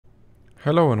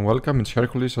Hello and welcome, it's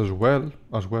Hercules as well.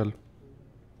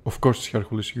 Of course,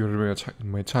 Hercules, you're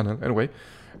in my channel. Anyway,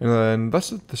 and that's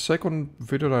the second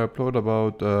video I upload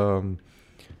about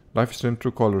live stream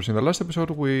True Colors. In the last episode,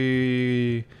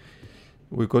 we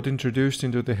got introduced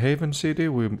into the Haven City,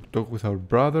 we talked with our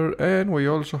brother, and we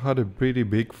also had a pretty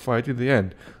big fight in the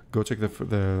end. Go check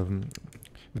the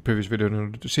previous video in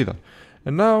order to see that.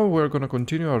 And now we're gonna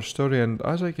continue our story, and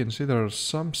as I can see, there are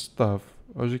some stuff.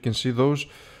 As you can see, those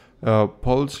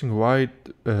pulsing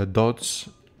white dots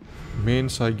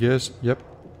means, I guess, yep,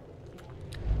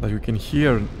 that you can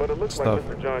hear But it looks stuff.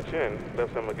 like Mr. John Chen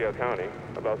left San Miguel County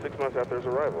about 6 months after his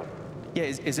arrival. Yeah,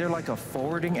 is there like a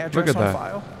forwarding Look address at on that.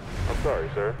 file? I'm sorry,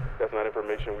 sir. That's not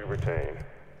information we retain.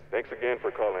 Thanks again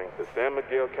for calling the San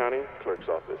Miguel County Clerk's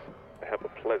Office. Have a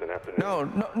pleasant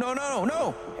afternoon.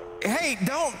 No. Hey,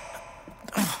 don't.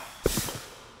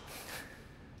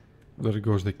 There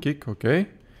goes the kick, okay.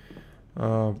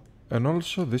 And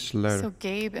also this letter. So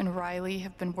Gabe and Riley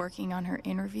have been working on her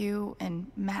interview,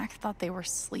 and Mac thought they were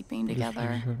sleeping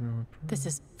together. This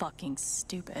is fucking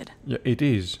stupid. Yeah, it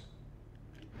is.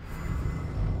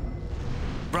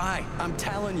 Right, I'm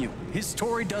telling you, his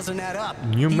story doesn't add up.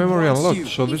 New He memory wants unlocked, you.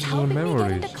 so this is the helping me get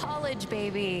memories. into college,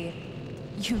 baby.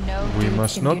 You know, We dudes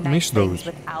must can not do nice miss things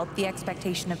those. without the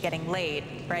expectation of getting laid,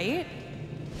 right?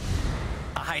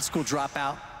 A high school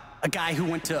dropout, a guy who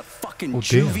went to fucking Oh,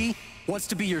 damn. juvie, wants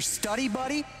to be your study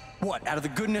buddy? What, out of the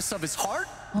goodness of his heart?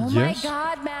 Oh Yes. my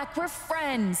God, Mac, we're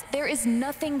friends. There is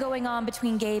nothing going on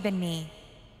between Gabe and me.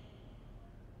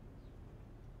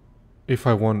 If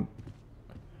I want,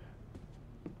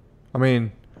 I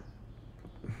mean,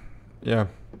 yeah,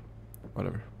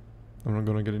 whatever. I'm not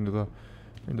gonna get into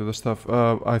the stuff.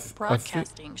 I think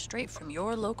Broadcasting straight from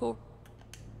your local.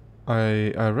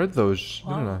 I read those,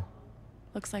 didn't I?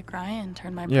 Looks like Ryan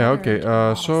turned my Yeah, brother okay, into a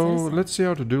model so citizen. let's see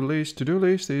our to-do list. To-do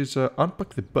list is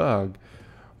unpack the bag.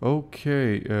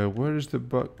 Okay, where is the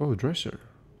bag? Oh, dresser.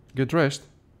 Get dressed.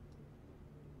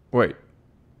 Wait.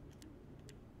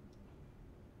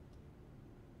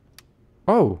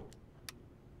 Oh!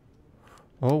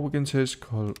 All we can say is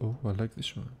call. Oh, I like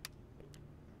this one.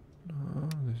 No,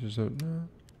 this is a... No.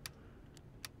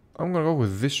 I'm gonna go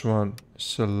with this one.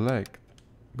 Select.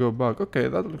 Go back. Okay,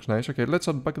 that looks nice. Okay, let's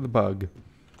unpack the bag.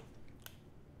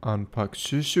 Unpack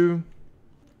Susu.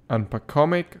 Unpack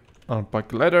comic.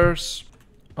 Unpack letters.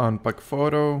 Unpack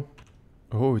photo.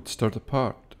 Oh, it started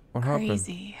apart. What happened?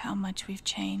 Crazy how much we've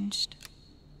changed.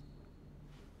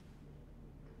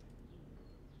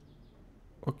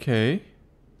 Okay.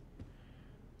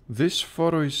 This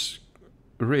photo is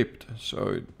ripped,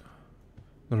 so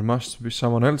there must be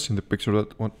someone else in the picture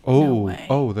that one. Oh, way.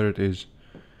 oh, there it is.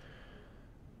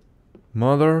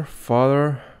 Mother,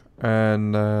 father,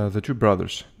 and the two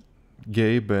brothers,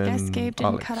 Gabe and Guess Gabe didn't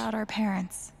Alex. cut out our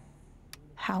parents.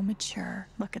 How mature.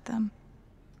 Look at them.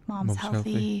 Mom's Mom's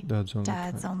healthy. dad's only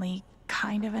Dad's kind. only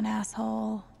kind of an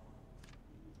asshole.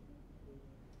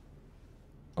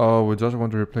 Oh, we just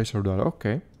want to replace our dad.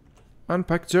 Okay.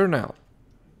 Unpack journal.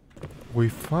 We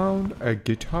found a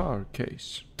guitar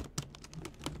case.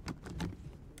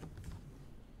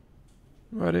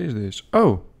 What is this?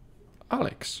 Oh,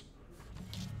 Alex.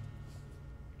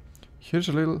 Here's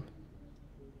a little...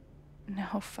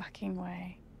 No fucking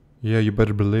way. Yeah, you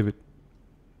better believe it.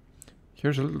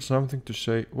 Here's a little something to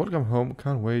say. Welcome home.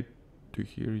 Can't wait to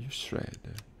hear you shred.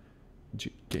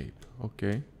 Gabe.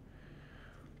 Okay.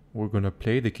 We're gonna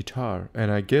play the guitar.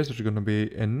 And I guess there's gonna be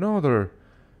another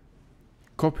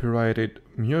copyrighted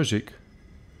music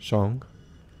song.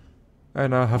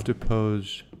 And I have to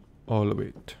pause all of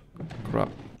it. Crap.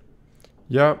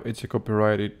 Yeah, it's a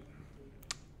copyrighted.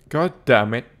 God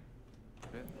damn it.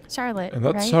 Charlotte, And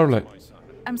that's right? Charlotte.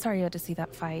 I'm sorry you had to see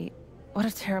that fight. What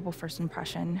a terrible first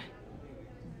impression.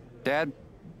 Dad,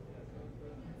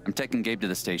 I'm taking Gabe to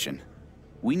the station.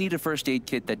 We need a first aid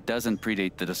kit that doesn't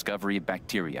predate the discovery of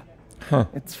bacteria. Huh.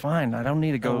 It's fine, I don't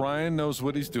need to go. Ryan knows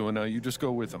what he's doing now. You just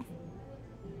go with him.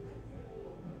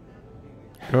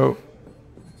 Go.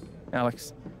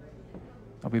 Alex,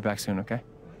 I'll be back soon, okay?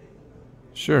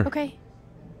 Sure. Okay.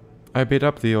 I beat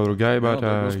up the other guy, but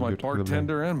Well, that was my you took the blame.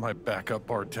 bartender and my backup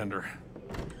bartender.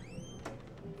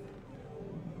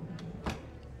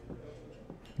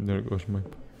 There goes my...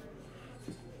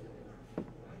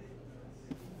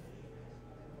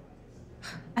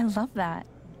 I love that.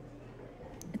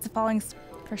 It's a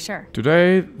for sure.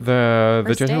 Today, the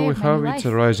First channel day we of my have, new it's a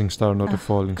life. rising star, not a Oh,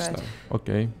 falling good. star.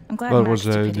 Okay. I'm glad That Max was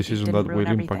a stupidity decision didn't that will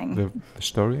ruin impact everything. the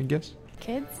story, I guess.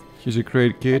 Kids? He's a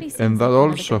great But he kid, seems and that like one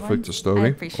of the also good affects the ones. story. I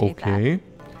appreciate that. Okay.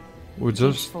 We He's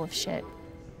just... full of shit.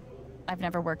 I've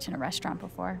never worked in a restaurant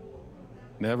before.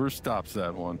 Never stops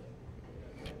that one.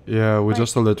 Yeah, we But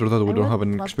just told her that we I don't would have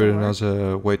any love to experience as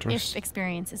work a waitress. If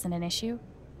experience isn't an issue.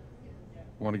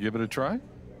 Want to give it a try?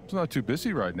 It's not too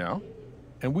busy right now.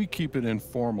 And we keep it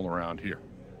informal around here.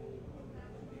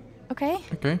 Okay,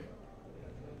 Okay.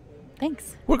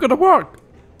 thanks. We're gonna work!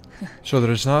 So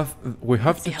there's not... We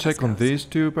have Let's to see how check this on goes. these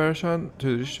two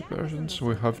persons.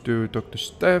 We have to talk to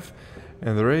Steph.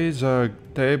 And there is a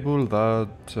table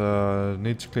that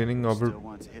needs cleaning over Still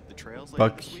want to hit the trails later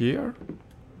back this week? here.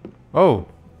 Oh,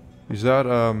 is that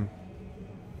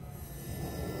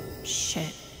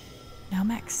Shit. Now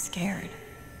Mac's scared.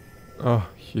 Oh,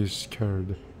 he's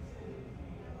scared.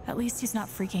 At least he's not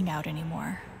freaking out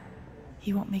anymore.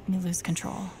 He won't make me lose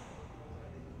control.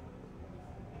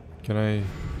 Can I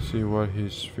see what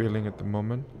he's feeling at the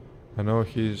moment? I know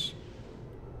he's...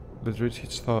 Let's read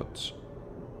his thoughts.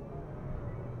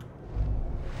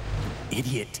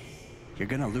 Idiot. You're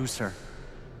gonna lose her.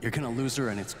 You're gonna lose her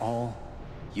and it's all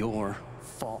your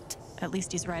fault. At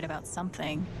least he's right about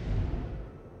something.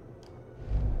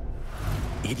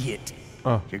 Idiot.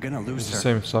 Oh, You're gonna it's lose the her.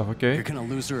 same stuff, okay? You're gonna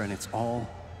lose her and it's all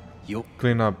your...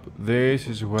 Clean up. This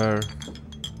is where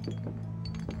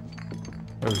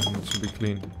everything needs to be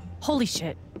cleaned. Holy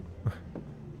shit.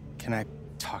 Can I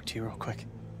talk to you real quick?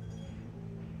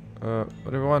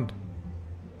 What do you want?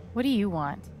 What do you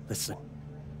want? Listen.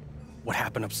 What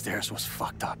happened upstairs was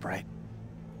fucked up, right?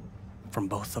 From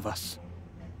both of us.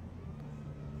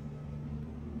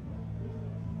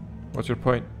 What's your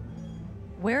point?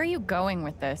 Where are you going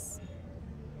with this?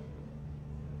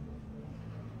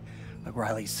 Look,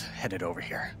 Riley's headed over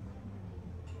here.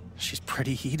 She's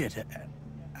pretty heated.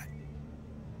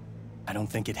 I don't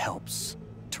think it helps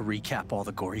to recap all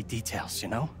the gory details, you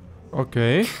know?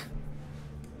 Okay.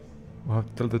 We'll have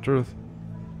to tell the truth.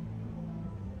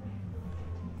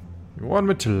 You want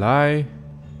me to lie?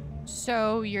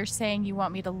 So you're saying you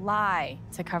want me to lie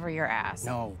to cover your ass?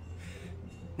 No.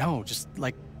 No, just,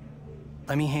 like,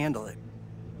 let me handle it.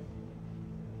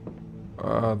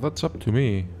 That's up to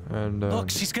me. And Look,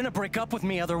 she's gonna break up with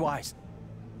me otherwise.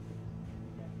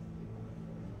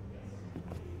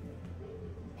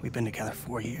 We've been together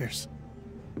 4 years.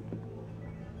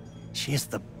 She is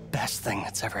the best thing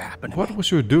that's ever happened to what me.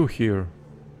 was you do here?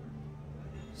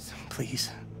 So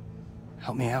please,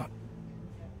 help me out.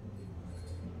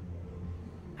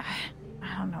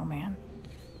 I don't know, man.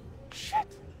 Shit.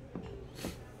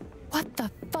 What the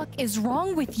fuck is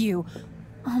wrong with you?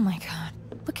 Oh my god.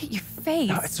 Look at your face.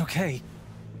 No, it's okay.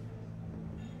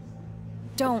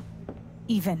 Don't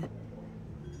even.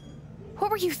 What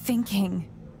were you thinking?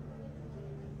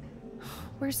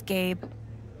 Where's Gabe?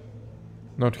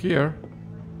 Not here.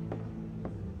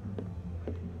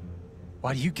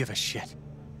 Why do you give a shit?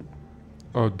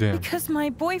 Oh, damn. Because my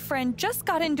boyfriend just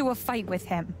got into a fight with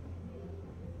him.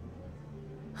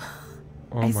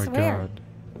 Oh I my swear. god.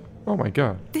 Oh my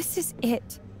god. This is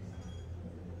it.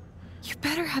 You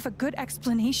better have a good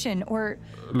explanation or...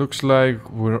 Looks like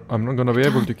I'm not gonna be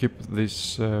able to keep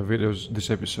these these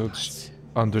episodes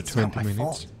under It's not 20 my minutes.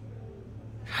 fault.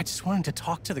 I just wanted to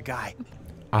talk to the guy.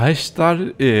 I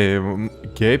started,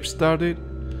 Gabe started.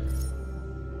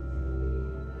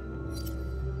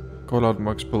 Call out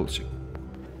Max bullshit.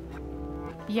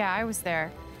 Yeah, I was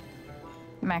there.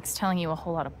 Mac's telling you a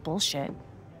whole lot of bullshit.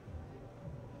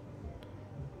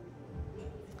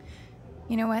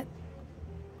 You know what?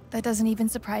 That doesn't even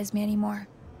surprise me anymore.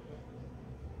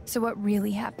 So what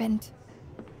really happened?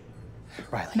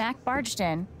 Riley. Mac barged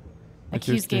in, Accused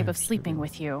accused Gabe him. of sleeping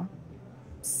with you.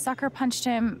 Sucker punched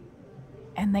him,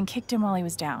 and then kicked him while he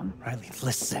was down. Riley,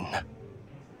 listen.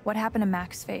 What happened to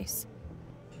Mac's face?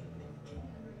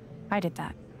 I did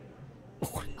that.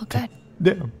 Oh, good.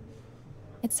 Damn.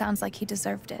 It sounds like he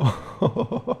deserved it.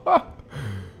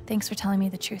 Thanks for telling me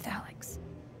the truth, Alex.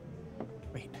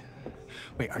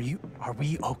 Wait, are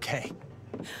we okay?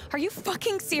 Are you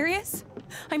fucking serious?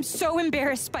 I'm so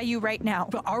embarrassed by you right now.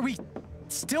 But are we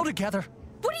still together?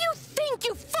 What do you think,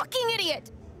 you fucking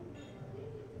idiot?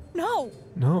 No.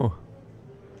 No.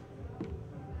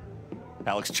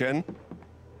 Alex Chen?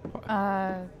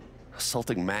 Uh,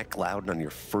 Assaulting Mac Loudon on your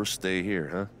first day here,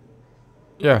 huh?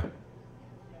 Yeah.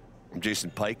 I'm Jason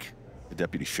Pike, the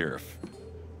deputy sheriff.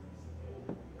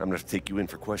 I'm gonna have to take you in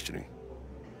for questioning.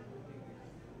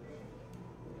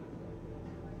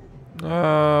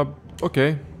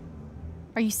 Okay.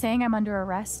 are you saying I'm under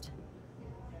arrest?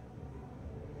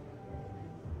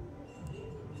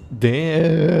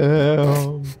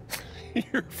 Damn.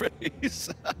 Your face.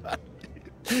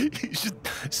 You should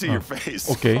see your face.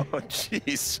 Okay. Oh,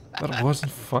 jeez. That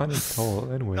wasn't fun at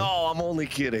all, anyway. No, I'm only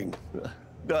kidding.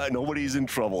 Nobody's in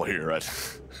trouble here.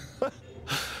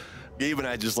 Gabe and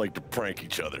I just like to prank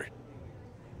each other.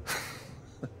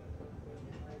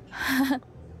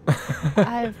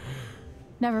 I've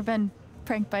never been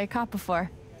pranked by a cop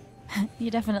before.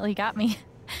 You definitely got me.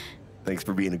 Thanks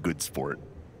for being a good sport.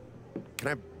 Can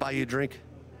I buy you a drink?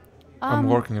 I'm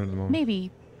working at the moment.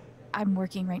 Maybe. I'm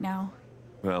working right now.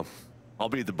 Well, I'll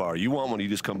be at the bar. You want one, you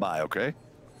just come by, okay?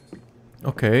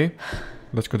 Okay.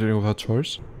 Let's continue with that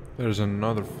choice. There's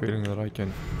another feeling that I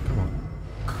can... Come on.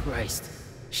 Christ.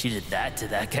 She did that to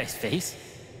that guy's face?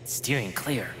 Steering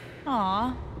clear.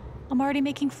 Aw. I'm already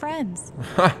making friends.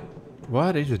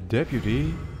 What is a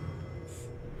deputy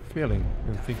feeling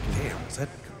and thinking? Damn, was that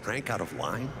prank out of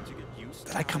line?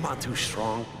 Did I come on too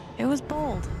strong? It was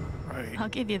bold. Right. I'll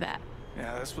give you that.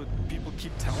 Yeah, that's what people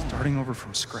keep telling me. Starting over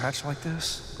from scratch like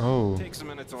this? Oh. Takes a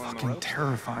minute to fucking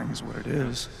terrifying is what it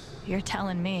is. You're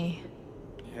telling me.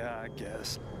 Yeah, I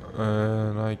guess.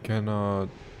 And I cannot...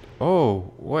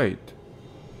 Oh, wait.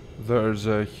 There's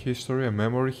a history, a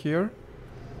memory here.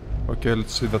 Okay,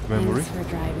 let's see that memory. Thanks for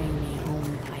driving me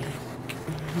home,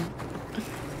 Pike.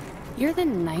 You're the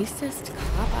nicest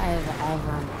cop I've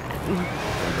ever met.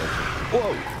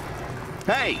 Whoa!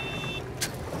 Hey!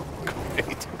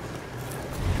 Great.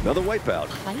 Another wipeout.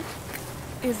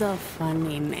 Pike is a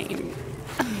funny name.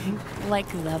 Like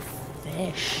the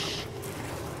fish.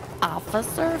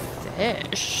 Officer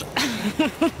Fish.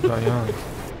 Diane.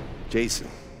 Jason,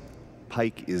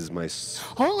 Pike is my...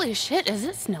 Holy shit, is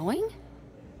it snowing?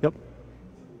 Yep.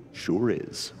 Sure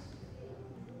is.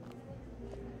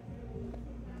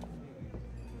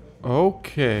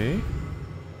 Okay.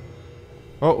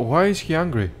 Oh, why is he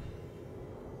angry?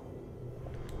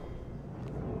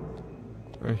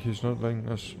 He's not letting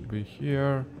us be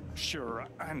here. Sure,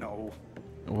 I know.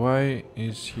 Why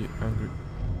is he angry?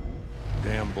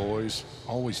 Damn boys,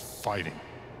 always fighting.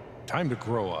 Time to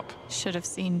grow up. Should have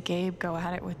seen Gabe go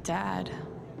at it with Dad.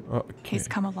 Okay. He's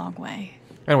come a long way.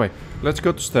 Anyway, let's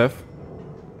go to Steph.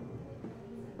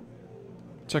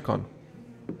 Check on.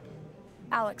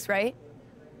 Alex, right?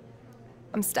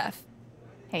 I'm Steph.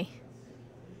 Hey.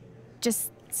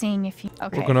 Just seeing if you...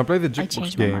 Okay. We're gonna play the I jukebox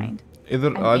changed my game. mind. Either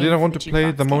I'm I in didn't for want the to play it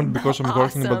at the jukebox moment game. because I'm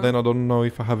working, but then I don't know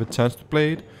if I have a chance to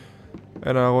play it.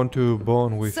 And I want to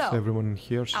bond with So, everyone in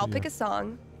here. So I'll yeah. pick a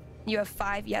song. You have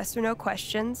 5 yes or no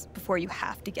questions before you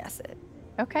have to guess it.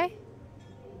 Okay.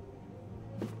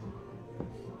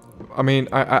 I mean,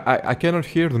 I cannot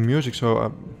hear the music,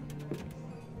 so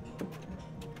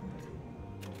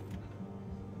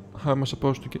how am I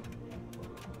supposed to get?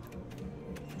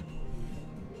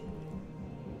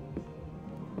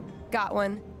 Got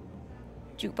one.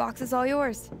 Jukebox is all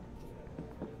yours.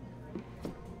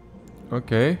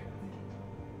 Okay.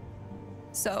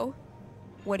 So,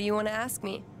 what do you want to ask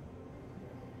me?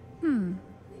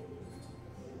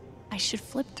 I should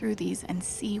flip through these and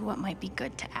see what might be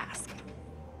good to ask.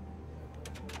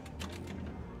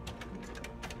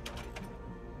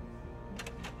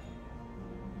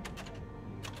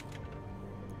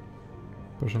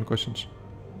 Personal questions.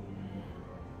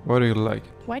 What do you like?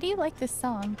 Why do you like this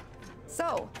song?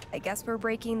 So, I guess we're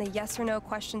breaking the yes or no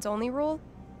questions only rule?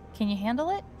 Can you handle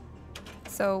it?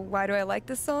 So, why do I like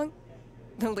this song?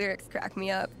 The lyrics crack me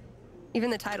up. Even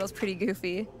the title's pretty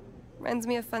goofy. Reminds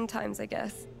me of fun times, I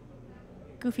guess.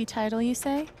 Goofy title, you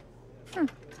say?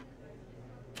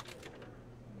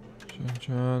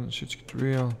 John, shit's get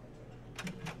real.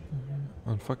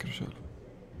 Unfuck yourself.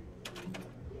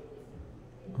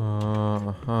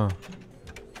 Uh-huh.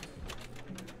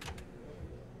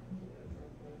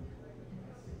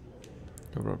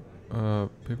 Cover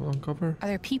up. People on cover? Are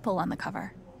there people on the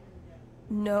cover?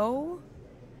 No?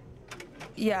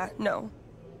 Yeah, no.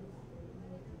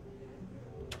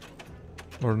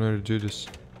 Ordinary Judas.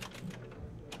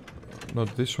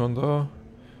 Not this one though.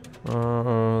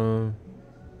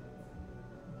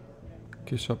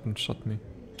 Kiss up and shut me.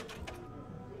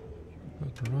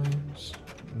 That rhymes.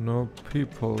 No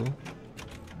people.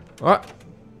 Ah!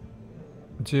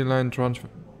 G-line transfer.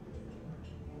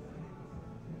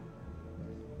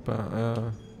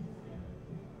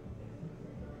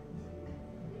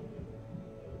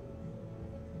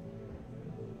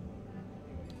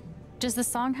 Does the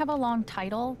song have a long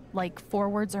title, like 4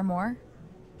 words or more?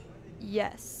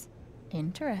 Yes.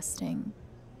 Interesting.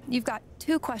 You've got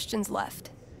 2 questions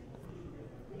left.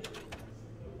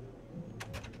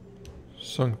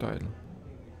 Song title.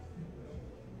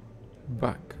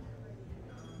 Back.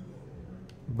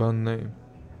 Band name.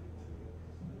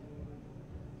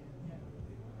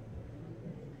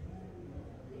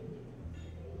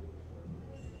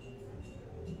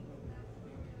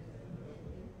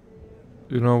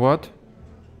 You know what?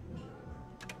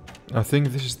 I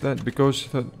think this is that because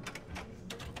that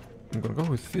I'm gonna go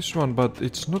with this one, but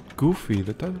it's not goofy.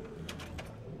 The title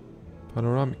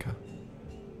Panoramica.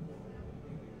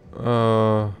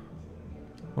 One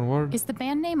word? Is the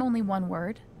band name only one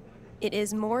word? It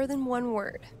is more than one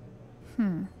word.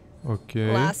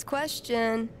 Okay. Last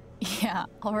question. Yeah,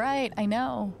 alright, I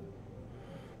know.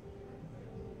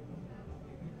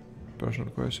 Personal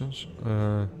questions.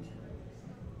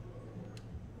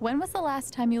 When was the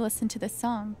last time you listened to this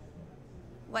song?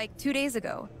 Like 2 days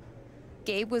ago.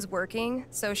 Gabe was working,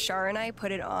 so Shar and I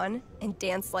put it on and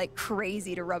danced like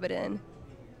crazy to rub it in.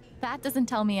 That doesn't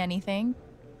tell me anything.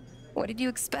 What did you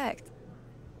expect?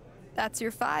 That's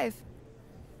your 5.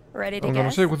 Ready to I'm guess?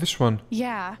 gonna say with this one.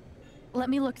 Yeah. Let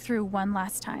me look through one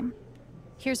last time.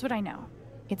 Here's what I know.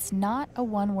 It's not a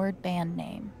one-word band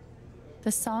name.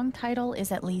 The song title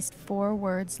is at least 4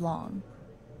 words long.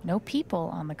 No people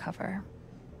on the cover.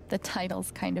 The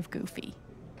title's kind of goofy.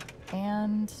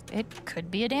 And it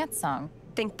could be a dance song.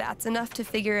 Think that's enough to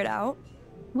figure it out?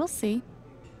 We'll see.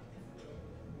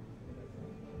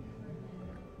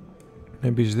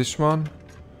 Maybe it's this one?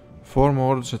 4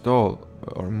 words at all,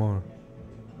 or more.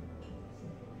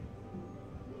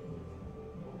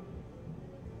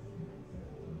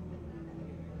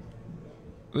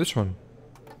 This one.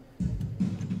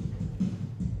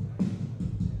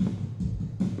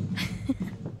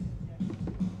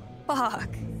 Fuck.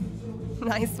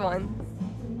 Nice one.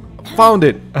 Found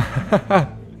it!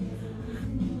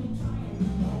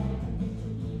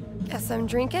 Guess I'm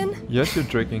drinking? Yes, you're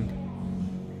drinking.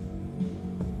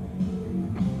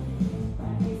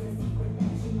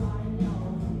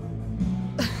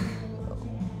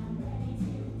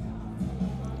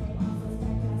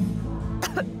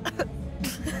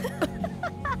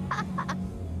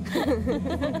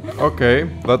 Okay,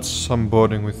 that's some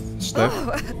bonding with Steph.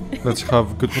 Let's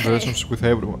have good relations with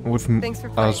everyone, with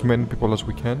as many people as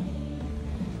we can.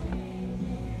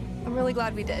 I'm really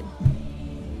glad we did.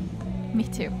 Me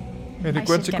too. Any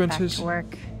consequences? Get back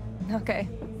to work. Okay.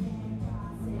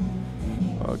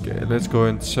 Okay, let's go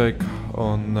and check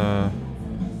on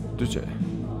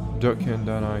Ducky and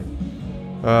Diane.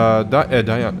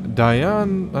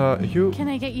 Diane, you... Can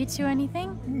I get you two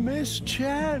anything? Miss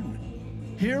Chen,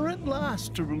 here at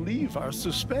last to relieve our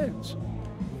suspense.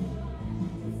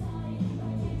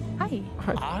 Hi.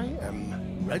 I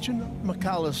am Reginald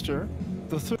McAllister,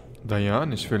 the third.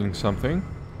 Diane is feeling something.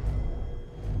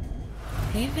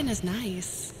 Haven is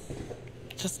nice.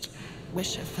 Just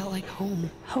wish it felt like home.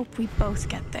 Hope we both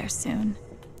get there soon.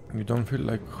 You don't feel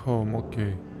like home,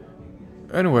 okay.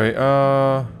 Anyway,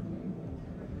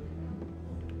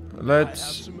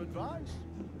 let's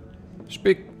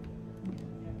speak.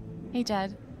 Hey,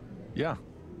 Jed. Yeah.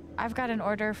 I've got an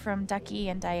order from Ducky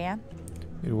and Diane.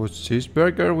 It was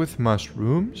cheeseburger with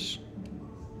mushrooms.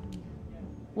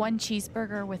 1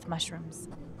 cheeseburger with mushrooms.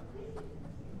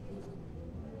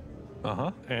 Uh-huh,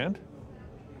 and?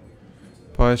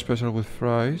 Pie special with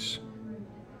fries.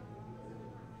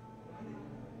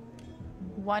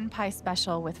 1 pie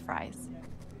special with fries.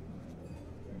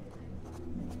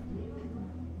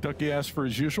 Ducky asked for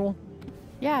his usual?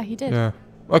 Yeah, he did. Yeah.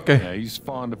 Okay. Yeah, he's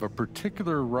fond of a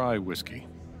particular rye whiskey.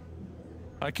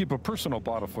 I keep a personal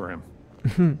bottle for him.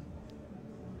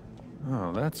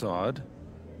 Oh, that's odd.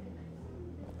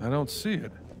 I don't see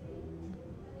it.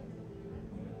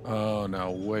 Oh, now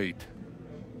wait.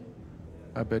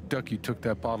 I bet Ducky took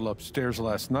that bottle upstairs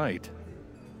last night.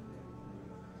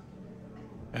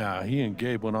 Yeah, he and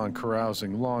Gabe went on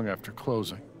carousing long after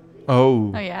closing.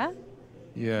 Oh. Oh, yeah?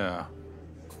 Yeah.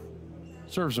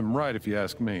 Serves him right if you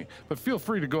ask me. But feel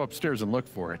free to go upstairs and look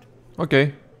for it.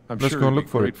 Okay. I'm Let's sure go and he'd look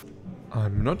be for it. grateful.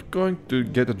 I'm not going to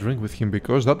get a drink with him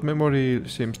because that memory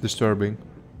seems disturbing.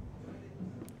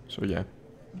 So yeah.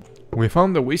 We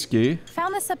found the whiskey.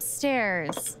 Found this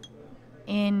upstairs.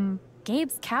 In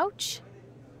Gabe's couch?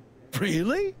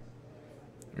 Really?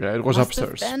 Yeah, it was Must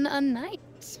upstairs. have been a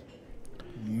night.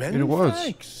 Many It was.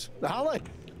 thanks. Alec.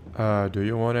 Do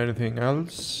you want anything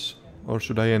else? Or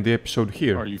should I end the episode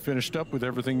here? Are you finished up with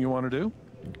everything you want to do?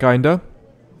 Kinda.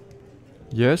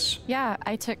 Yes? Yeah,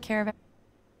 I took care of it.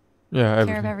 Yeah, Care of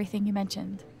everything. everything you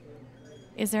mentioned.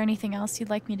 Is there anything else you'd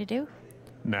like me to do?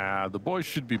 Nah, the boys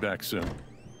should be back soon.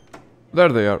 There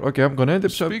they are. Okay, I'm gonna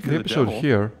end Speak of the the episode devil.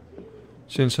 here.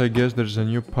 Since I guess there's a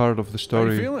new part of the How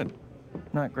story. you feeling?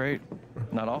 Not great.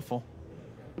 Not awful.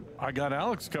 I got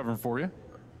Alex covering for you.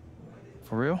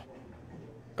 For real?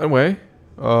 Anyway,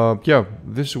 yeah,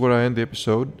 this is where I end the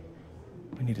episode.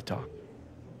 We need to talk.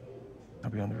 I'll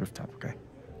be on the rooftop, okay?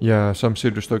 Yeah, some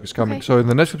serious talk is coming. Okay. So in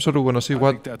the next episode, we're gonna see I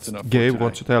what think that's enough for Gabe today.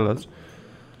 wants to tell us.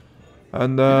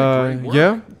 And Great work.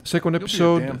 yeah, second You'll be a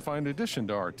episode. damn fine addition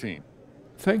to our team.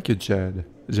 Thank you, Jed.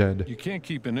 You can't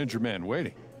keep an injured man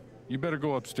waiting. You better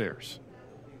go upstairs.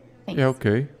 Yeah,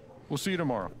 okay. We'll see you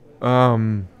tomorrow.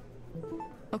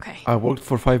 Okay. I worked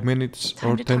for 5 minutes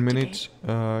Time or to 10 talk to minutes.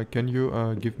 Can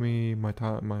you give me my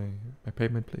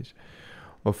payment, please?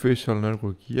 Official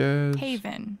network, yes.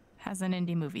 Haven has an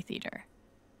indie movie theater.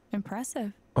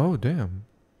 Impressive. Oh, damn.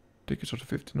 Tickets are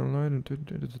 15 online and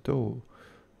 20 at the door.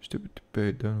 Stupid to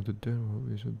pay down the demo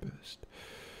is the best.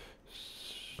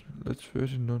 Let's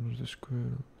first none of the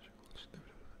square.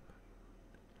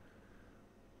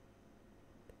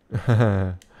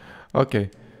 Okay.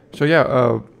 So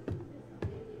yeah,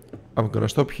 I'm gonna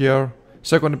stop here.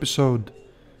 Second episode.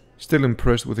 Still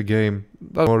impressed with the game.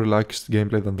 That's more relaxed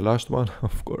gameplay than the last one,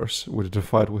 of course. We didn't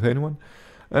fight with anyone.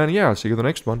 And yeah, I'll see you in the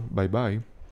next one. Bye bye.